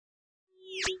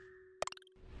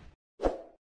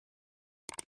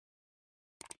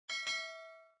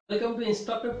Welcome to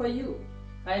Instructor for You.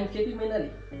 I am KP Mainali.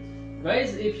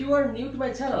 Guys, if you are new to my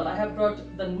channel, I have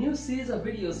brought the new series of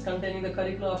videos containing the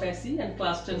curriculum of SE and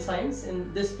Class 10 Science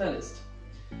in this playlist.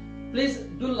 Please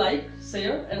do like,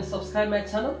 share and subscribe my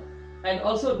channel, and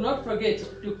also do not forget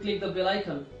to click the bell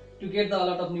icon to get the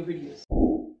alert of new videos.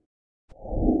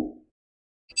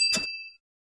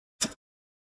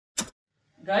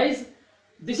 Guys,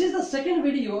 this is the second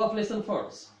video of lesson 4.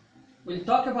 We'll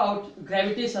talk about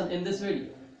gravitation in this video.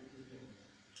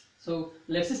 So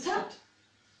let's start.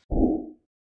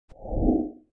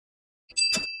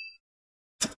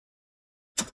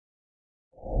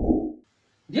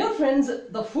 Dear friends,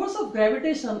 the force of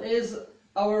gravitation is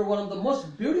one of the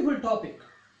most beautiful topic.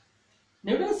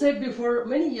 Newton said before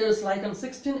many years, like in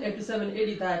 1687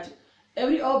 AD, that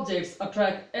every object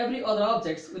attracts every other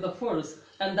object with a force,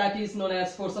 and that is known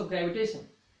as force of gravitation.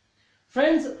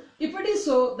 Friends, if it is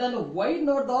so, then why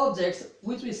not the objects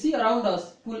which we see around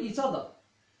us pull each other?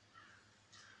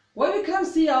 Why we can't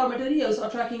see our materials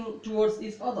attracting towards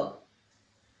each other?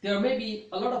 There may be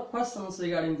a lot of questions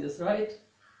regarding this, right?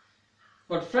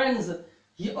 But friends,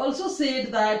 he also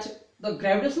said that the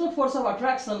gravitational force of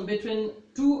attraction between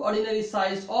two ordinary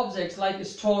sized objects like a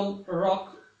stone,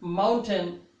 rock,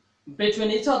 mountain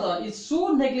between each other is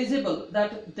so negligible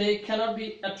that they cannot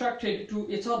be attracted to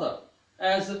each other,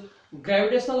 as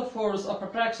gravitational force of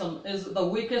attraction is the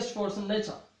weakest force in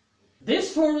nature.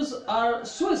 These forces are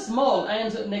so small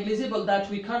and negligible that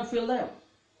we can't feel them.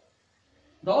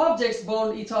 The objects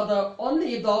bond each other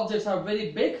only if the objects are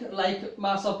very big, like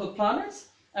mass of the planets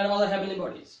and other heavenly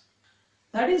bodies.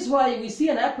 That is why we see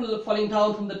an apple falling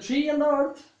down from the tree and the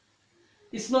earth,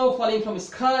 snow falling from the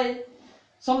sky,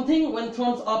 something when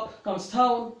thrown up comes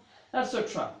down,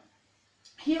 etc.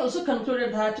 He also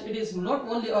concluded that it is not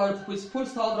only earth which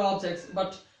pulls the other objects,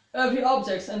 but every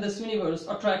object in this universe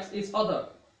attracts each other.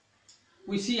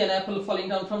 We see an apple falling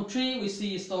down from tree, we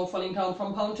see snow falling down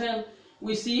from mountain,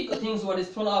 we see things what is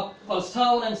thrown up falls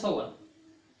down, and so on.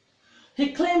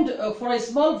 He claimed for a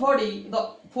small body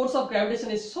the force of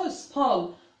gravitation is so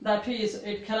small that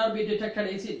it cannot be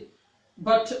detected easily.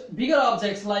 But bigger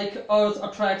objects like earth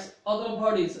attracts other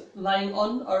bodies lying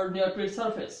on or near to its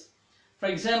surface. For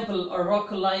example, a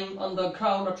rock lying on the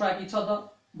ground attract each other,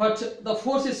 but the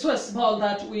force is so small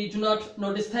that we do not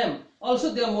notice them,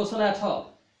 also their motion at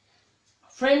all.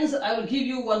 Friends, I will give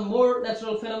you one more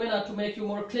natural phenomena to make you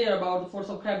more clear about the force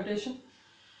of gravitation.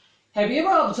 Have you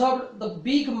ever observed the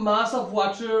big mass of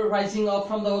water rising up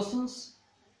from the oceans?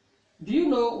 Do you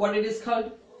know what it is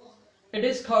called? It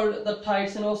is called the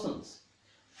tides in oceans.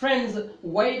 Friends,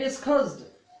 why it is caused?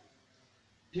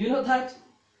 Do you know that?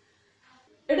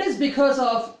 It is because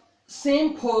of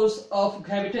same force of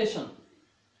gravitation,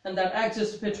 and that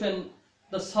exists between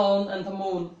the sun and the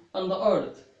moon and the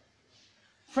earth.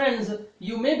 Friends,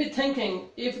 you may be thinking,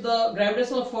 if the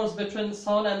gravitational force between the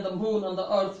sun and the moon and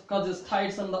the earth causes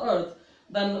tides on the earth,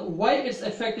 then why its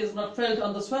effect is not felt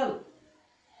on the swell?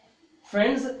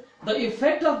 Friends, the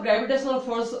effect of gravitational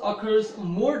force occurs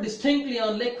more distinctly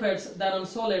on liquids than on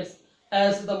solids,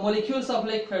 as the molecules of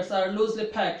liquids are loosely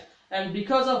packed, and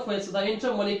because of which the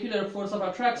intermolecular force of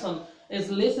attraction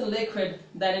is less in liquid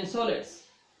than in solids.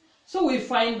 So we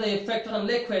find the effect on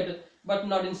liquid but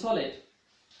not in solid.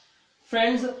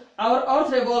 Friends, our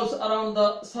earth revolves around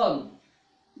the sun.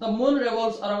 The moon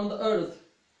revolves around the earth.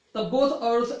 Both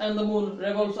earth and the moon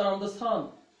revolves around the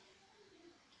sun.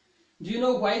 Do you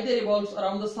know why they revolve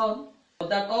around the sun?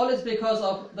 That all is because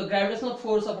of the gravitational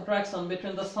force of attraction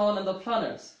between the sun and the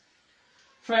planets.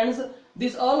 Friends,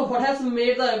 this all what has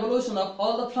made the evolution of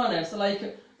all the planets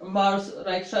like Mars,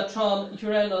 like Saturn,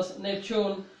 Uranus,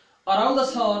 Neptune, around the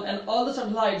sun, and all the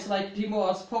satellites like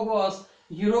Deimos, Phobos,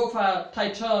 Europa,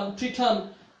 Titan, Triton,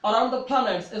 around the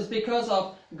planets is because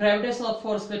of gravitational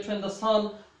force between the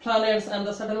sun, planets and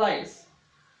the satellites.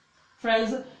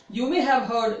 Friends, you may have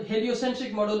heard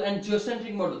heliocentric model and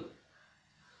geocentric model.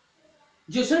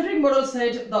 Geocentric model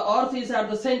said the earth is at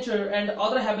the center and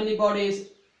other heavenly bodies,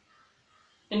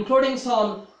 including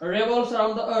sun, revolves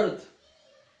around the earth.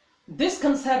 This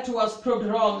concept was proved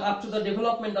wrong after the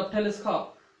development of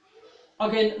telescope.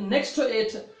 Again, next to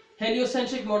it,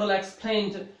 heliocentric model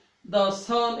explained the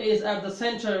sun is at the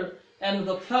center and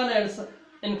the planets,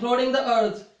 including the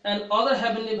earth and other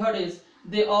heavenly bodies,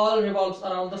 they all revolve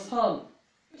around the sun.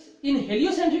 In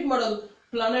heliocentric model,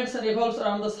 planets revolve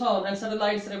around the sun and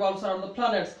satellites revolve around the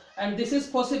planets, and this is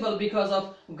possible because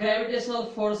of gravitational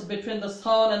force between the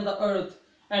sun and the earth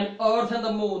and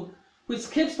the moon, which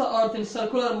keeps the earth in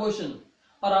circular motion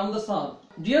around the sun.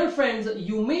 Dear friends,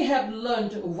 you may have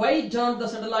learnt why don't the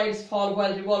satellites fall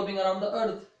while revolving around the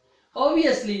earth.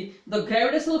 Obviously, the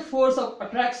gravitational force of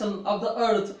attraction of the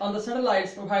Earth on the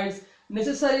satellites provides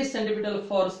necessary centripetal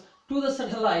force to the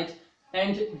satellite,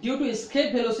 and due to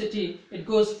escape velocity, it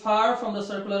goes far from the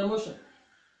circular motion.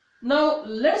 Now,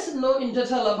 let's know in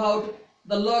detail about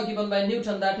the law given by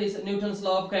Newton, that is Newton's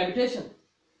law of gravitation.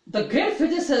 The great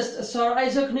physicist Sir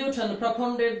Isaac Newton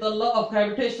propounded the law of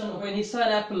gravitation when he saw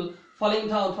an apple falling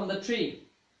down from the tree.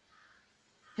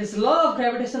 His law of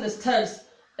gravitation states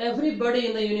every body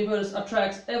in the universe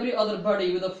attracts every other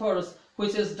body with a force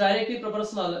which is directly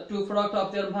proportional to product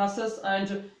of their masses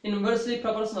and inversely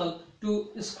proportional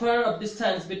to square of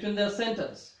distance between their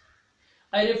centers.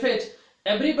 I repeat,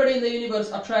 every body in the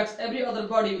universe attracts every other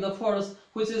body with a force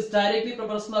which is directly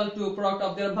proportional to product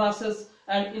of their masses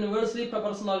and inversely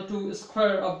proportional to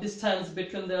square of distance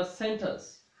between their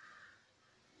centers.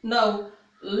 Now,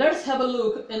 let's have a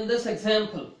look in this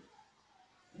example.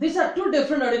 These are two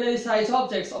different ordinary size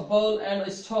objects, a ball and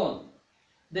a stone.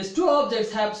 These two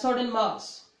objects have certain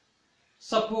mass.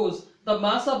 Suppose the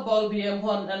mass of ball be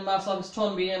m1 and mass of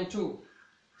stone be m2.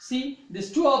 See,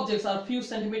 these two objects are few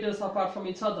centimeters apart from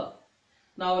each other.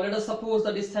 Now let us suppose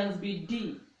the distance be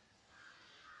d.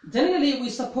 Generally we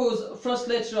suppose first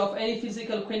letter of any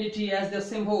physical quantity as their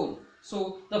symbol.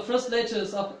 So the first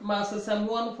letters of mass is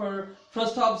m1 for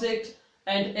first object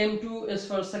and m2 is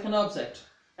for second object,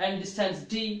 and distance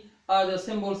d are their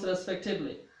symbols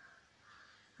respectively.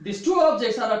 These two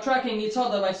objects are attracting each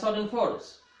other by certain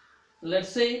force. Let's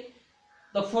say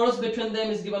the force between them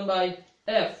is given by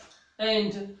F,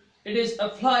 and it is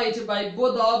applied by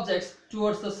both the objects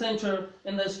towards the center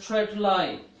in the straight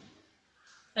line.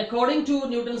 According to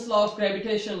Newton's law of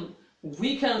gravitation,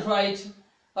 we can write,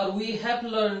 or we have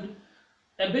learned,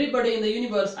 everybody in the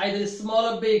universe, either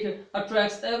small or big,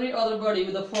 attracts every other body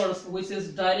with a force which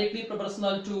is directly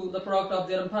proportional to the product of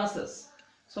their masses.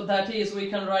 So that is, we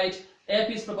can write F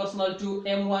is proportional to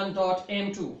m1 dot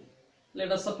m2.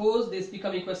 Let us suppose this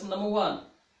become equation number 1.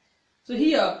 So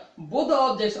here both the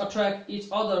objects attract each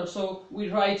other, so we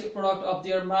write product of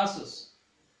their masses.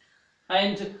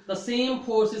 And the same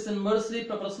force is inversely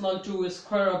proportional to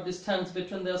square of distance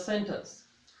between their centers.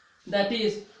 That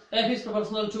is, F is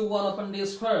proportional to 1 upon d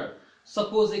square.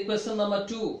 Suppose equation number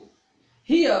 2.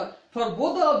 Here for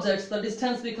both the objects the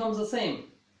distance becomes the same,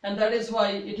 and that is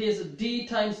why it is d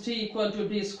times t equal to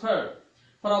d square.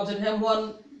 For object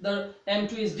m1 the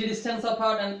m2 is d distance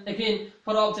apart, and again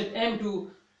for object m2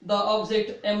 the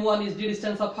object m1 is d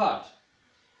distance apart.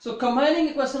 So combining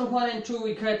equation 1 and 2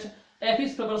 we get F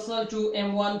is proportional to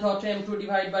m1 dot m2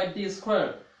 divided by d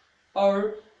square,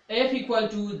 or F equal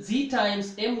to g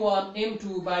times m1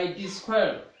 m2 by d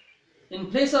square. In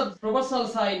place of proportional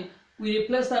sign we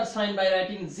replace that sign by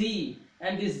writing z,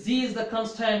 and this z is the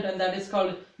constant, and that is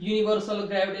called universal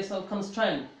gravitational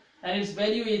constant, and its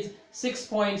value is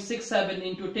 6.67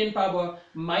 into 10 power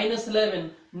minus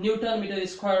 11 Newton meter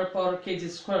square per kg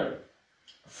square.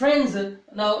 Friends,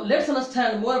 now let's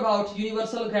understand more about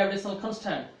universal gravitational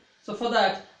constant. So for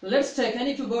that, let's take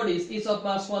any two bodies, each of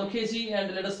mass 1 kg,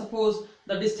 and let us suppose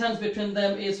the distance between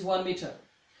them is 1 meter.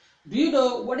 Do you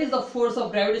know what is the force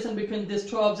of gravitation between these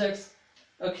two objects?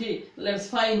 Okay, let's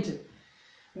find.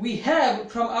 We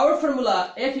have from our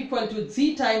formula F equal to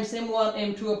g times m1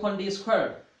 m2 upon d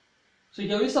square. So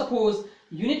here we suppose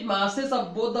unit masses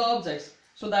of both the objects.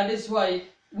 So that is why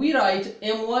we write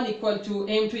m1 equal to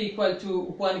m2 equal to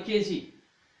 1 kg,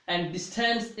 and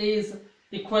distance is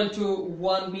equal to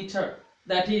 1 meter.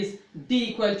 That is d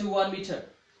equal to 1 meter.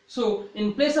 So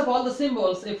in place of all the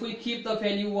symbols, if we keep the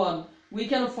value 1, we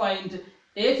can find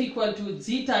F equal to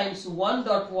g times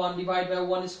 1.1 divided by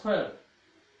 1 square.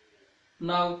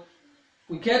 Now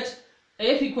we get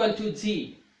F equal to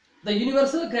g. The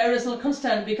universal gravitational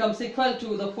constant becomes equal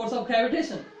to the force of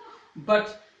gravitation.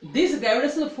 But this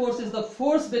gravitational force is the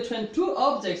force between two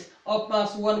objects of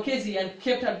mass 1 kg and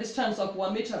kept at distance of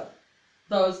 1 meter.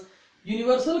 Thus,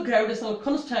 universal gravitational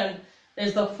constant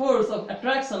is the force of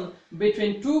attraction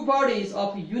between two bodies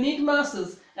of unit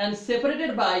masses and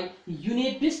separated by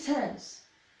unit distance.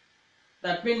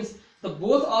 That means the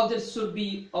both objects should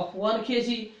be of 1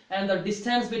 kg and the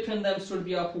distance between them should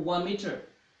be of 1 meter.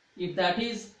 If that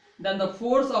is, then the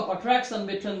force of attraction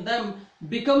between them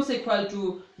becomes equal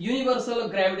to universal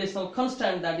gravitational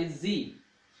constant, that is z.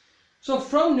 So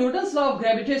from Newton's law of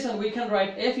gravitation we can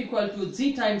write F equal to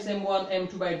g times m1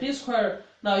 m2 by d square.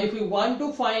 Now if we want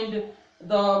to find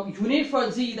the unit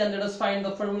for g, then let us find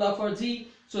the formula for g.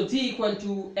 So g equal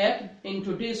to F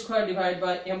into d square divided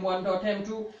by m1 dot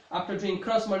m2. After doing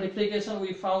cross multiplication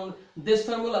we found this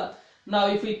formula. Now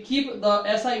if we keep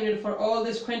the SI unit for all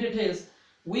these quantities,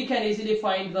 we can easily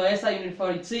find the SI unit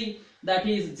for g, that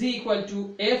is g equal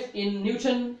to F in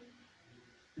Newton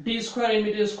d square in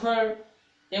meter square,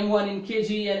 m1 in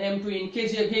kg and m2 in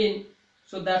kg again.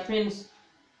 So that means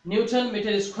Newton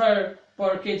meter square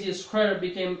per kg square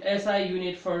became SI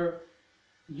unit for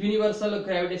universal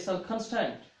gravitational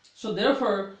constant. So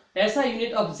therefore SI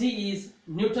unit of G is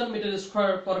Newton meter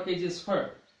square per kg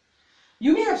square.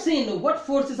 You may have seen what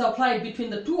force is applied between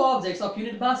the two objects of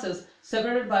unit masses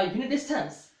separated by unit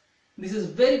distance. This is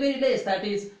very less, that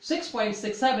is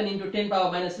 6.67 into 10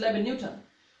 power minus 11 Newton.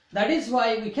 That is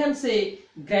why we can say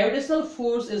gravitational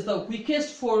force is the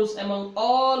weakest force among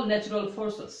all natural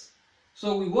forces.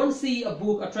 So we won't see a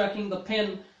book attracting the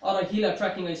pen or a hill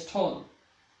attracting a stone.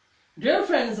 Dear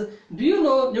friends, do you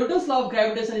know Newton's law of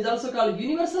gravitation is also called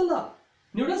universal law?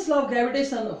 Newton's law of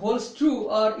gravitation holds true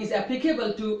or is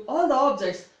applicable to all the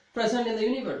objects present in the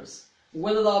universe,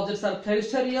 whether the objects are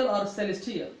terrestrial or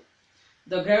celestial.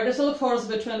 The gravitational force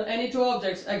between any two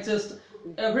objects exists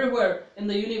everywhere in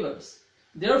the universe.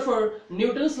 Therefore,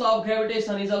 Newton's law of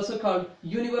gravitation is also called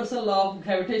universal law of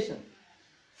gravitation.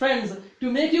 Friends,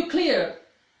 to make you clear,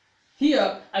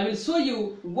 here I will show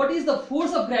you what is the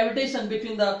force of gravitation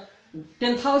between the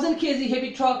 10,000 kg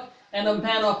heavy truck and a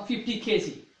man of 50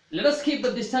 kg. Let us keep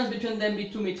the distance between them be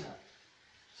 2 meters.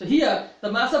 So here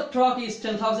the mass of truck is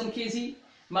 10,000 kg,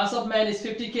 mass of man is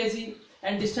 50 kg,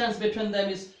 and distance between them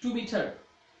is 2 meters.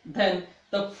 Then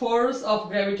the force of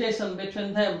gravitation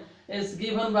between them is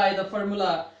given by the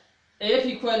formula F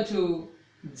equal to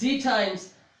G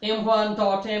times m1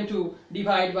 dot m2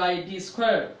 divided by d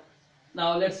square.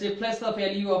 Now let's replace the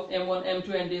value of m1,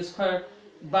 m2 and d square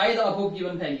by the above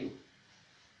given value.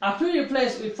 After we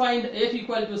replace, we find F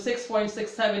equal to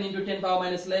 6.67 into 10 power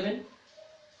minus 11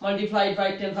 multiplied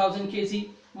by 10,000 kg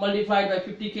multiplied by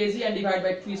 50 kg and divided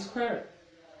by 2 square.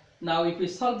 Now if we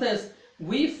solve this,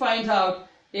 we find out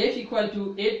F equal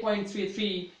to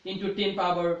 8.33 into 10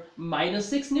 power minus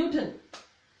 6 Newton.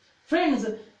 Friends,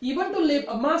 even to lift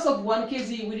a mass of 1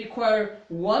 kg, we require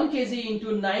 1 kg into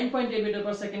 9.8 meter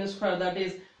per second square, that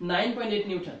is 9.8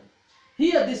 Newton.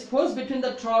 Here this force between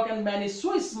the truck and man is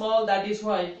so small, that is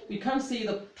why we can't see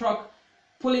the truck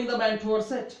pulling the man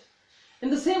towards it. In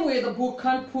the same way, the book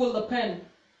can't pull the pen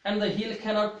and the heel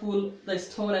cannot pull the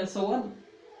stone and so on.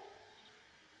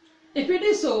 If it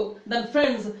is so, then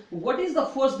friends, what is the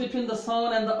force between the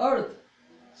sun and the earth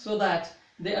so that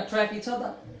they attract each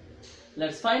other?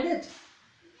 Let's find it.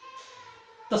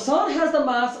 The sun has the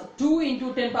mass 2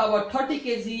 into 10 power 30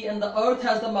 kg and the earth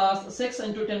has the mass 6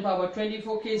 into 10 power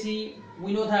 24 kg.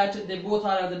 We know that they both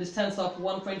are at the distance of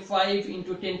 1.5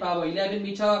 into 10 power 11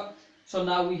 meter. So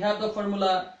now we have the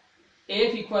formula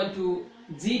F equal to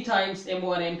G times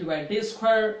m1 m2 by d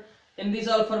square. In this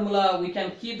all formula we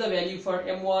can keep the value for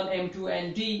m1, m2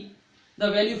 and d. The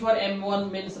value for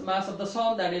m1 means mass of the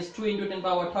sun, that is 2 into 10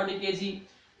 power 30 kg.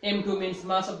 m2 means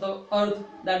mass of the earth,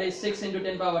 that is 6 into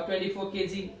 10 power 24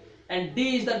 kg, and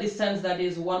d is the distance, that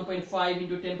is 1.5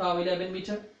 into 10 power 11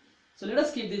 meter. So let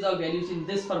us keep these all values in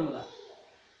this formula.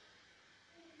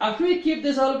 After we keep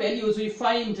these all values, we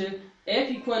find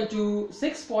F equal to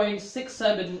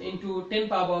 6.67 into 10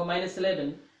 power minus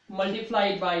 11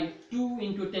 multiplied by 2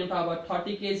 into 10 power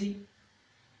 30 kg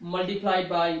multiplied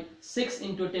by 6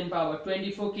 into 10 power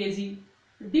 24 kg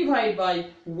divided by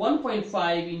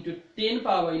 1.5 into 10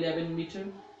 power 11 meter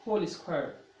whole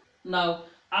square. Now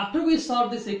after we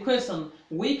solve this equation,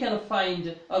 we can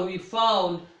find, or we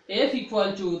found, F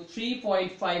equal to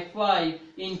 3.55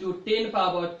 into 10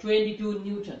 power 22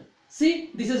 Newton.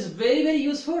 See, this is very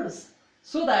useful,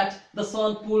 so that the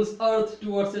sun pulls earth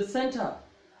towards its center.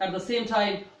 At the same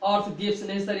time, earth gives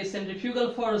necessary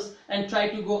centrifugal force and try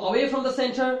to go away from the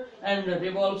center and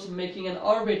revolves, making an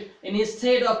orbit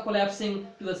instead of collapsing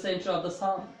to the center of the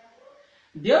sun.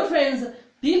 Dear friends,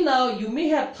 till now you may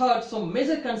have thought some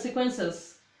major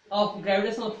consequences of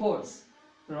gravitational force,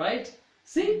 right?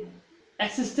 See,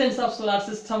 existence of solar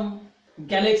system,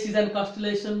 galaxies and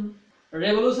constellation,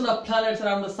 revolution of planets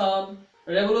around the sun,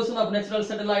 revolution of natural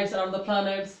satellites around the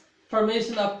planets,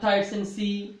 formation of tides in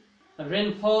sea,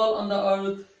 rainfall on the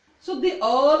earth. So they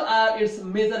all are its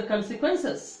major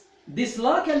consequences. This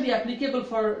law can be applicable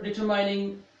for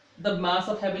determining the mass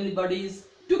of heavenly bodies,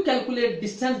 to calculate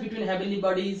distance between heavenly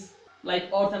bodies like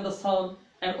earth and the sun,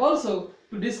 and also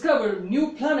to discover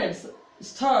new planets,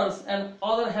 stars and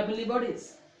other heavenly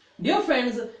bodies. Dear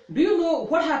friends, do you know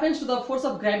what happens to the force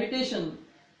of gravitation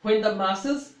when the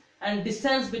masses and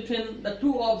distance between the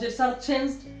two objects are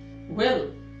changed? Well,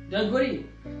 don't worry,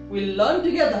 we'll learn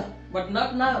together, but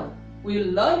not now. We'll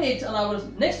learn it on our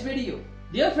next video.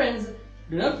 Dear friends,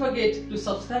 do not forget to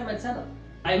subscribe my channel.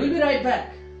 I will be right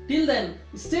back. Till then,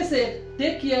 stay safe,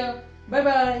 take care, bye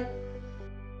bye.